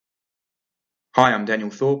Hi, I'm Daniel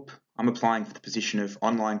Thorpe. I'm applying for the position of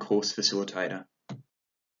online course facilitator.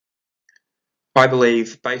 I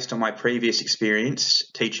believe, based on my previous experience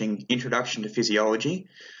teaching Introduction to Physiology,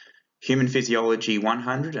 Human Physiology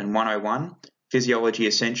 100 and 101, Physiology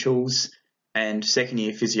Essentials, and second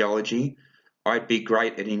year Physiology, I'd be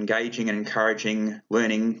great at engaging and encouraging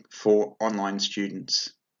learning for online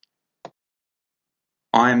students.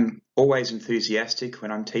 I'm always enthusiastic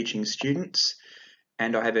when I'm teaching students,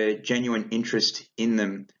 and I have a genuine interest in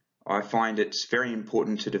them. I find it's very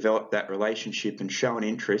important to develop that relationship and show an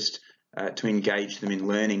interest to engage them in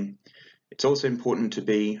learning. It's also important to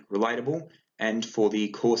be relatable and for the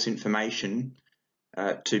course information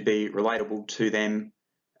to be relatable to them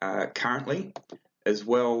currently, as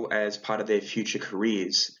well as part of their future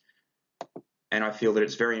careers. And I feel that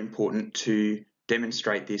it's very important to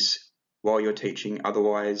demonstrate this while you're teaching,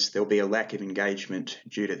 otherwise there'll be a lack of engagement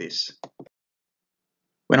due to this.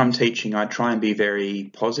 When I'm teaching, I try and be very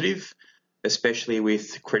positive, especially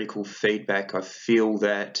with critical feedback. I feel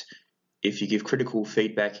that if you give critical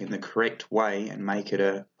feedback in the correct way and make it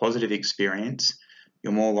a positive experience,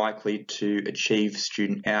 you're more likely to achieve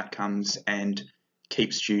student outcomes and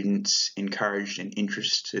keep students encouraged and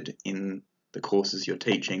interested in the courses you're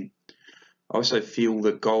teaching. I also feel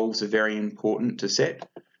that goals are very important to set.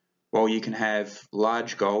 While you can have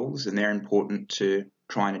large goals and they're important to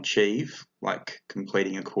try and achieve, like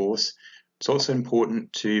completing a course, it's also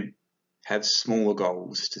important to have smaller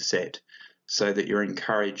goals to set so that you're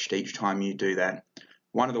encouraged each time you do that.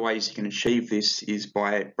 One of the ways you can achieve this is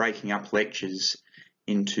by breaking up lectures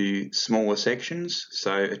into smaller sections.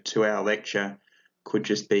 So a 2-hour lecture could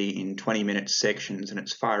just be in 20-minute sections, and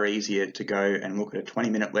it's far easier to go and look at a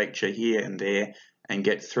 20-minute lecture here and there and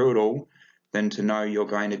get through it all than to know you're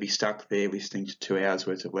going to be stuck there listening to 2 hours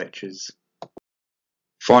worth of lectures.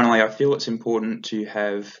 Finally, I feel it's important to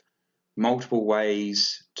have multiple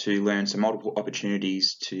ways to learn, so multiple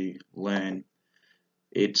opportunities to learn.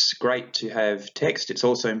 It's great to have text. It's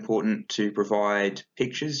also important to provide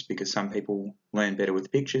pictures because some people learn better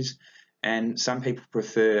with pictures, and some people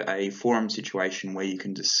prefer a forum situation where you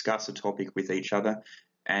can discuss a topic with each other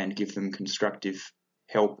and give them constructive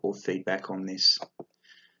help or feedback on this.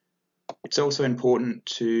 It's also important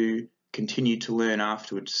to continue to learn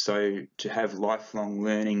afterwards, so to have lifelong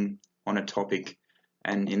learning on a topic.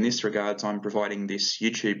 And in this regards, I'm providing this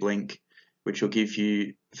YouTube link, which will give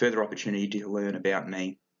you further opportunity to learn about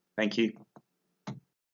me. Thank you.